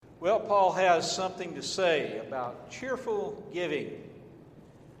Well, Paul has something to say about cheerful giving.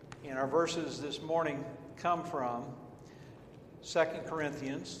 And our verses this morning come from 2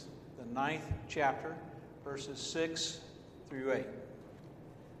 Corinthians, the 9th chapter, verses 6 through 8.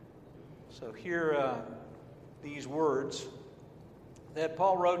 So hear these words that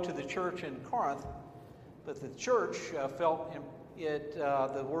Paul wrote to the church in Corinth, but the church felt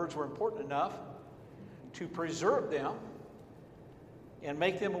the words were important enough to preserve them and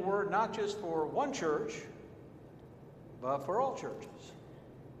make them a word not just for one church, but for all churches,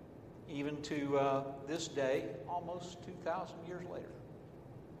 even to this day, almost 2,000 years later.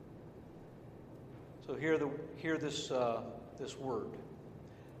 So hear this word.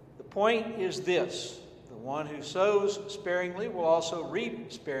 The point is this: the one who sows sparingly will also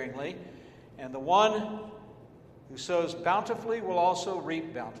reap sparingly, and the one who sows bountifully will also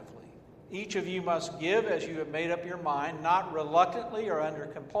reap bountifully. Each of you must give as you have made up your mind, not reluctantly or under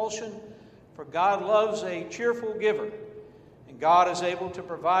compulsion, for God loves a cheerful giver, and God is able to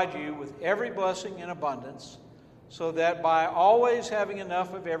provide you with every blessing in abundance, so that by always having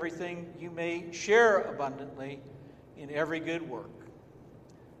enough of everything, you may share abundantly in every good work.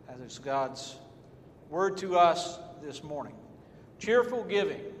 That is God's word to us this morning. Cheerful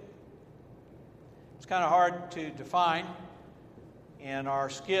giving. It's kind of hard to define, and our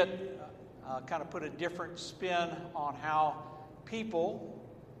skit kind of put a different spin on how people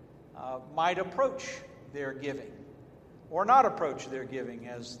might approach their giving, or not approach their giving,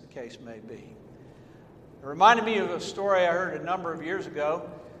 as the case may be. It reminded me of a story I heard a number of years ago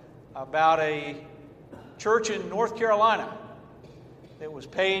about a church in North Carolina that was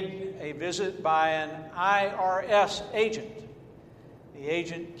paid a visit by an IRS agent. The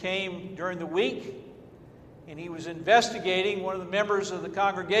agent came during the week, and he was investigating one of the members of the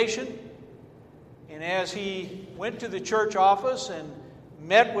congregation. And as he went to the church office and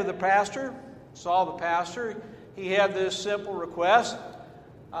met with the pastor, saw the pastor, he had this simple request.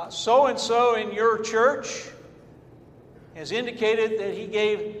 So-and-so in your church has indicated that he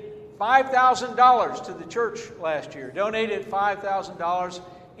gave $5,000 to the church last year, donated $5,000,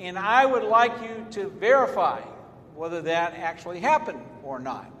 and I would like you to verify whether that actually happened or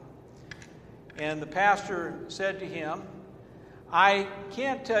not. And the pastor said to him, I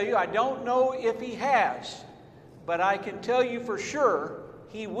can't tell you, I don't know if he has, but I can tell you for sure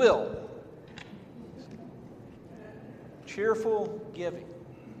he will. Cheerful giving.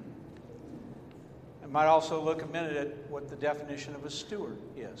 I might also look a minute at what the definition of a steward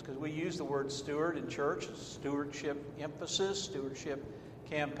is, because we use the word steward in church, stewardship emphasis, stewardship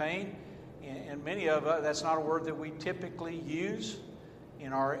campaign, and many of us, that's not a word that we typically use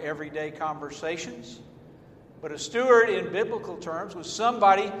in our everyday conversations. But a steward in biblical terms was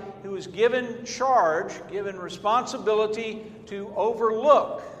somebody who was given charge, given responsibility to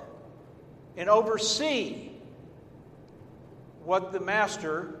overlook and oversee what the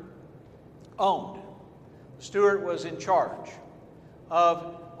master owned. The steward was in charge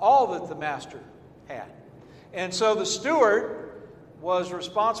of all that the master had. And so the steward was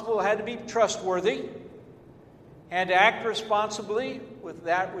responsible, had to be trustworthy, had to act responsibly with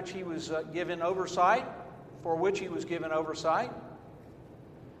that which he was given oversight, for which he was given oversight.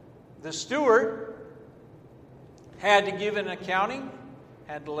 The steward had to give an accounting,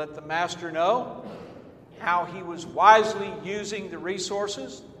 had to let the master know how he was wisely using the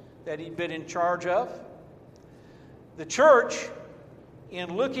resources that he'd been in charge of. The church,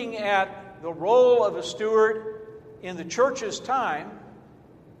 in looking at the role of a steward in the church's time,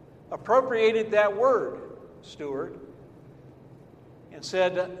 appropriated that word, steward, and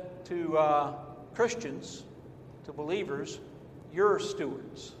said to Christians, to believers, you're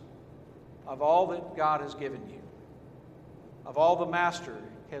stewards of all that God has given you, of all the Master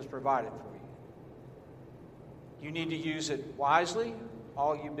has provided for you. You need to use it wisely,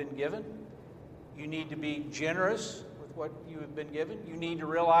 all you've been given. You need to be generous with what you have been given. You need to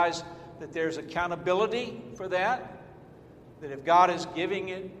realize that there's accountability for that if God is giving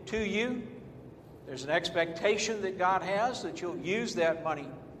it to you, there's an expectation that God has that you'll use that money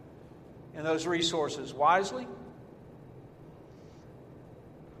and those resources wisely.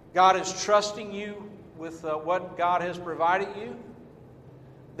 God is trusting you with what God has provided you,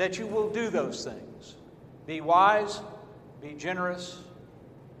 that you will do those things. Be wise, be generous,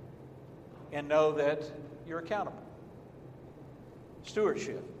 and know that you're accountable.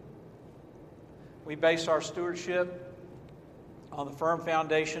 Stewardship. We base our stewardship on the firm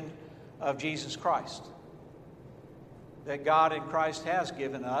foundation of Jesus Christ, that God in Christ has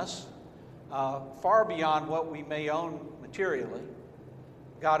given us far beyond what we may own materially.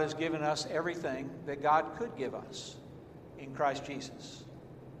 God has given us everything that God could give us in Christ Jesus.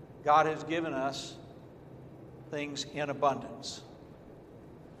 God has given us things in abundance.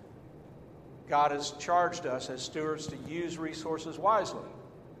 God has charged us as stewards to use resources wisely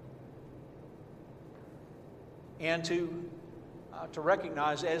and to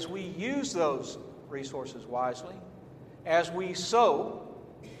recognize as we use those resources wisely, as we sow,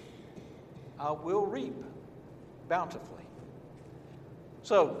 we'll reap bountifully.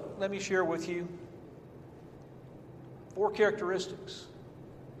 So let me share with you 4 characteristics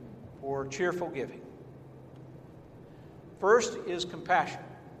for cheerful giving. First is compassion.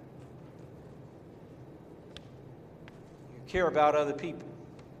 You care about other people.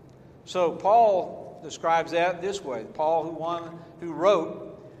 So Paul describes that this way. Paul, who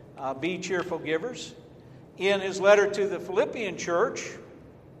wrote, "Be cheerful givers," in his letter to the Philippian church,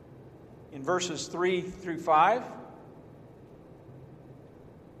 in verses 3 through 5,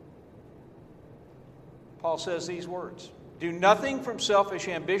 Paul says these words: "Do nothing from selfish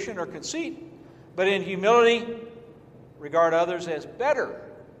ambition or conceit, but in humility regard others as better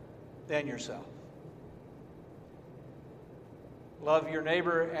than yourself. Love your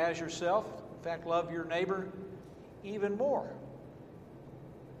neighbor as yourself. In fact, love your neighbor even more.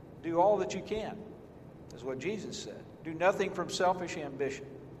 Do all that you can," is what Jesus said. "Do nothing from selfish ambition.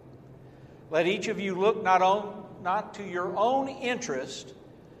 Let each of you look not to your own interest,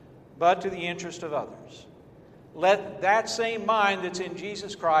 but to the interest of others. Let that same mind that's in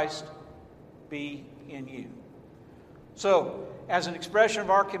Jesus Christ be in you." So, as an expression of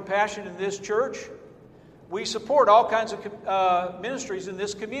our compassion in this church, we support all kinds of ministries in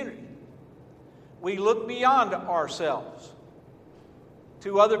this community. We look beyond ourselves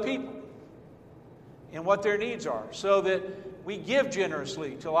to other people and what their needs are, so that we give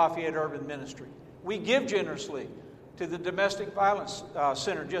generously to Lafayette Urban Ministry. We give generously to the Domestic Violence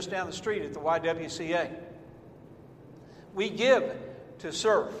Center just down the street at the YWCA. We give to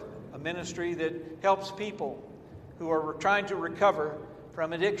SURF, a ministry that helps people who are trying to recover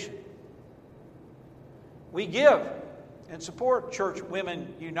from addiction. We give and support Church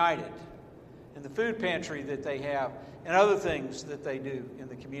Women United and the food pantry that they have and other things that they do in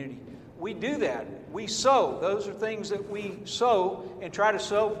the community. We do that. We sow. Those are things that we sow and try to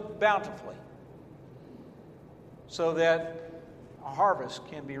sow bountifully so that a harvest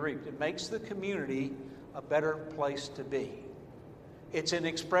can be reaped. It makes the community a better place to be. It's an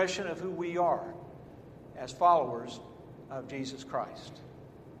expression of who we are as followers of Jesus Christ.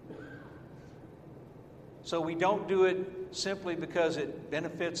 So we don't do it simply because it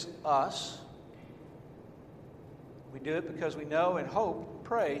benefits us. We do it because we know and hope,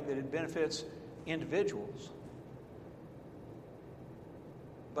 pray that it benefits individuals.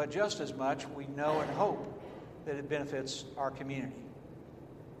 But just as much, we know and hope that it benefits our community.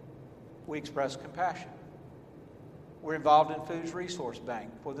 We express compassion. We're involved in Foods Resource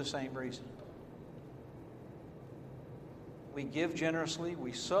Bank for the same reason. We give generously,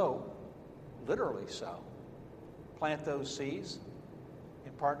 we sow, literally sow, plant those seeds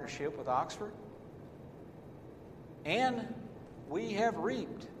in partnership with Oxford, and we have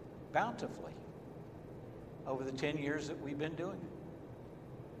reaped bountifully over the 10 years that we've been doing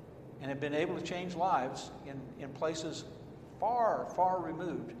it, and have been able to change lives in places far, far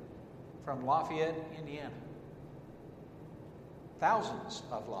removed from Lafayette, Indiana. Thousands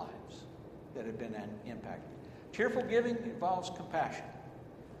of lives that have been impacted. Cheerful giving involves compassion.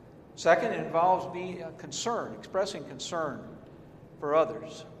 Second, it involves being concerned, expressing concern for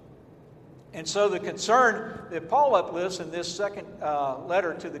others. And so the concern that Paul uplifts in this second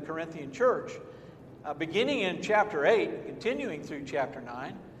letter to the Corinthian church, beginning in chapter 8, continuing through chapter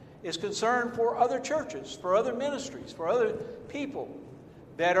 9, is concern for other churches, for other ministries, for other people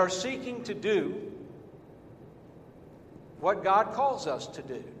that are seeking to do what God calls us to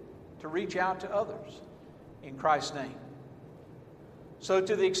do, to reach out to others in Christ's name. So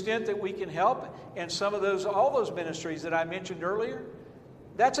to the extent that we can help, and all those ministries that I mentioned earlier,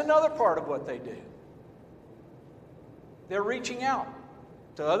 that's another part of what they do. They're reaching out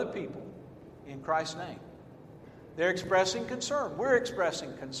to other people in Christ's name. They're expressing concern. We're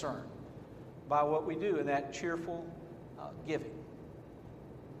expressing concern by what we do in that cheerful giving.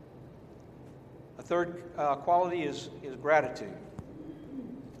 A third quality is gratitude.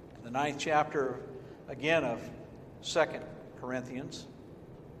 In the 9th chapter, again, of 2 Corinthians,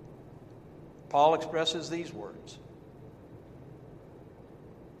 Paul expresses these words: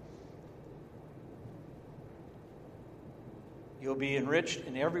 "You'll be enriched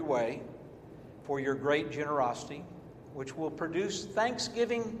in every way for your great generosity, which will produce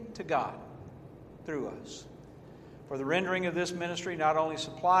thanksgiving to God through us. For the rendering of this ministry not only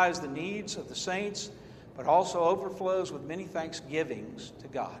supplies the needs of the saints, but also overflows with many thanksgivings to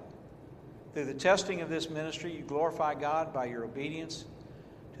God Through the testing of this ministry, you glorify God by your obedience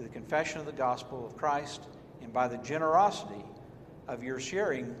to the confession of the gospel of Christ and by the generosity of your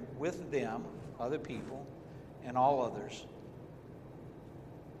sharing with them, other people, and all others.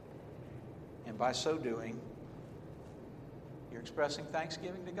 And by so doing, you're expressing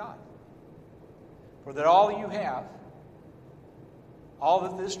thanksgiving to God. For that all you have, all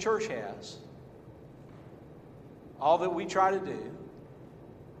that this church has, all that we try to do,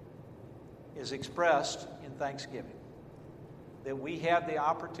 is expressed in thanksgiving. That we have the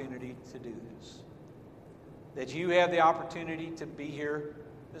opportunity to do this. That you have the opportunity to be here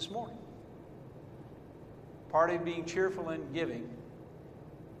this morning. Part of being cheerful in giving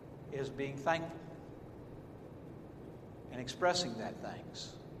is being thankful and expressing that thanks.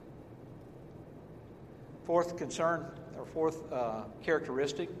 Fourth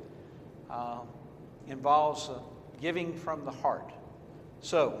characteristic involves giving from the heart.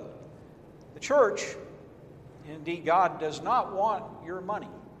 So, the church, indeed God, does not want your money.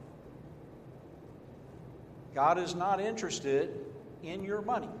 God is not interested in your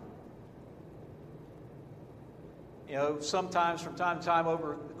money. You know, sometimes from time to time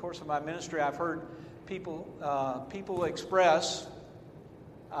over the course of my ministry, I've heard people express,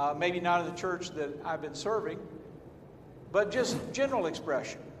 maybe not in the church that I've been serving, but just general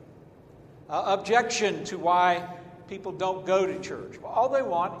expression, objection to why people don't go to church. Well, all they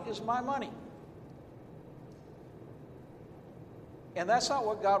want is my money. And that's not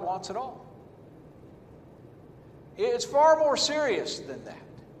what God wants at all. It's far more serious than that.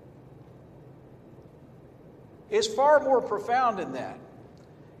 It's far more profound than that.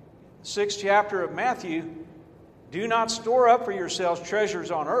 6th chapter of Matthew, do not store up for yourselves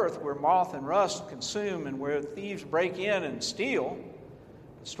treasures on earth where moth and rust consume and where thieves break in and steal.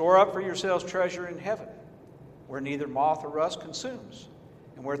 But store up for yourselves treasure in heaven where neither moth or rust consumes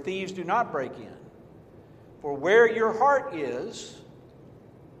and where thieves do not break in. For where your heart is,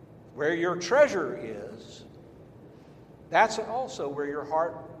 where your treasure is, that's also where your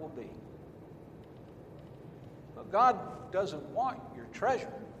heart will be. But God doesn't want your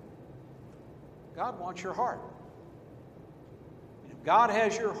treasure. God wants your heart. And if God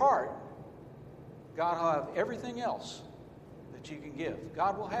has your heart, God will have everything else that you can give.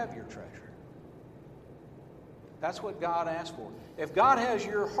 God will have your treasure. That's what God asked for. If God has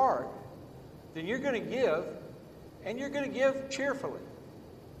your heart, then you're going to give, and you're going to give cheerfully.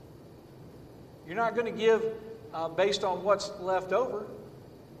 You're not going to give based on what's left over.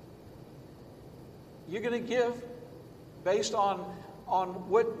 You're going to give based on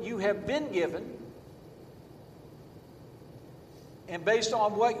what you have been given and based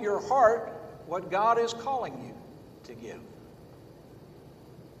on what your heart, what God is calling you to give.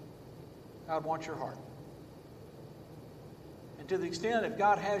 God wants your heart. And to the extent if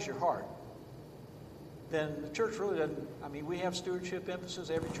God has your heart, then the church really doesn't, we have stewardship emphasis.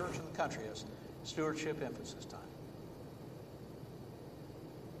 Every church in the country has stewardship emphasis time.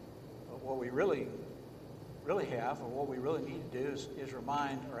 But what we really have, or what we really need to do is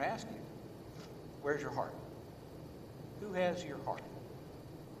remind or ask you, where's your heart? Who has your heart?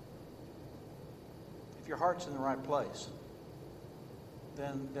 If your heart's in the right place,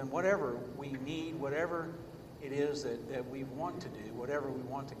 then whatever we need, whatever it is that we want to do, whatever we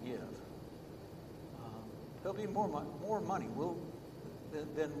want to give, there'll be more money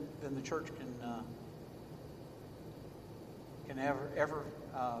than the church can ever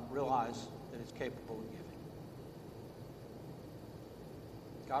realize that it's capable of giving.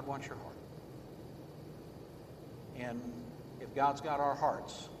 God wants your heart. And if God's got our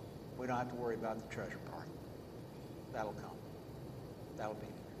hearts, we don't have to worry about the treasure part. That'll come. That'll be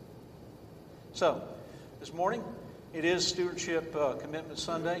there. So, this morning, it is Stewardship Commitment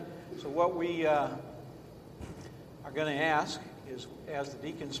Sunday. So what we are going to ask is, as the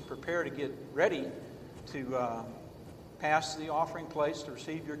deacons prepare to get ready to pass the offering plates to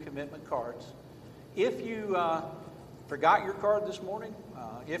receive your commitment cards, if you forgot your card this morning,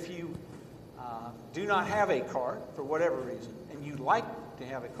 if you do not have a card for whatever reason, and you'd like to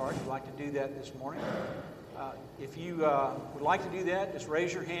have a card, you'd like to do that this morning, if you would like to do that, just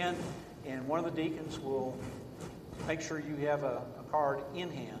raise your hand, and one of the deacons will make sure you have a card in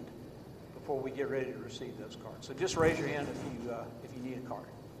hand before we get ready to receive those cards. So just raise your hand if you need a card.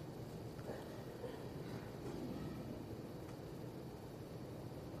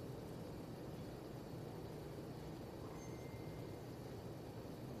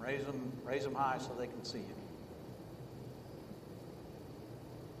 Raise them high so they can see you.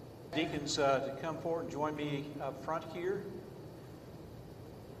 Deacons to come forward and join me up front here.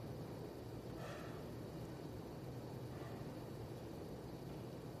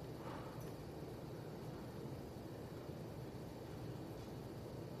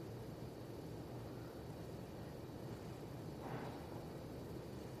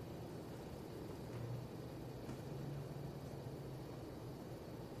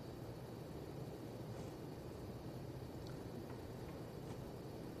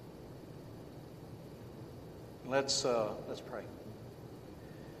 Let's pray.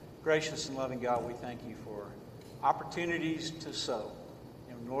 Gracious and loving God, we thank you for opportunities to sow.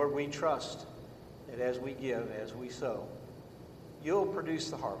 And Lord, we trust that as we give, as we sow, you'll produce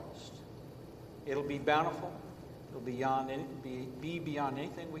the harvest. It'll be bountiful. It'll be beyond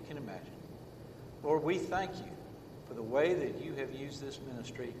anything we can imagine. Lord, we thank you for the way that you have used this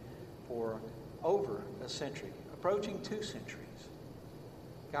ministry for over a century, approaching 2 centuries.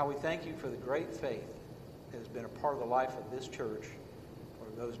 God, we thank you for the great faith that has been a part of the life of this church for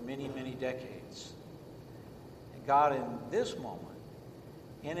those many, many decades. And God, in this moment,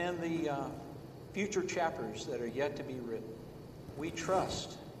 and in the future chapters that are yet to be written, we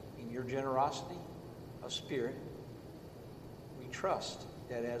trust in your generosity of spirit. We trust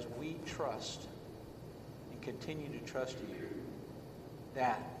that as we trust and continue to trust you,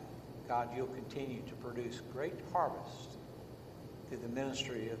 that, God, you'll continue to produce great harvest through the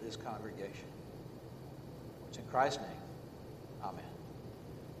ministry of this congregation. It's in Christ's name. Amen.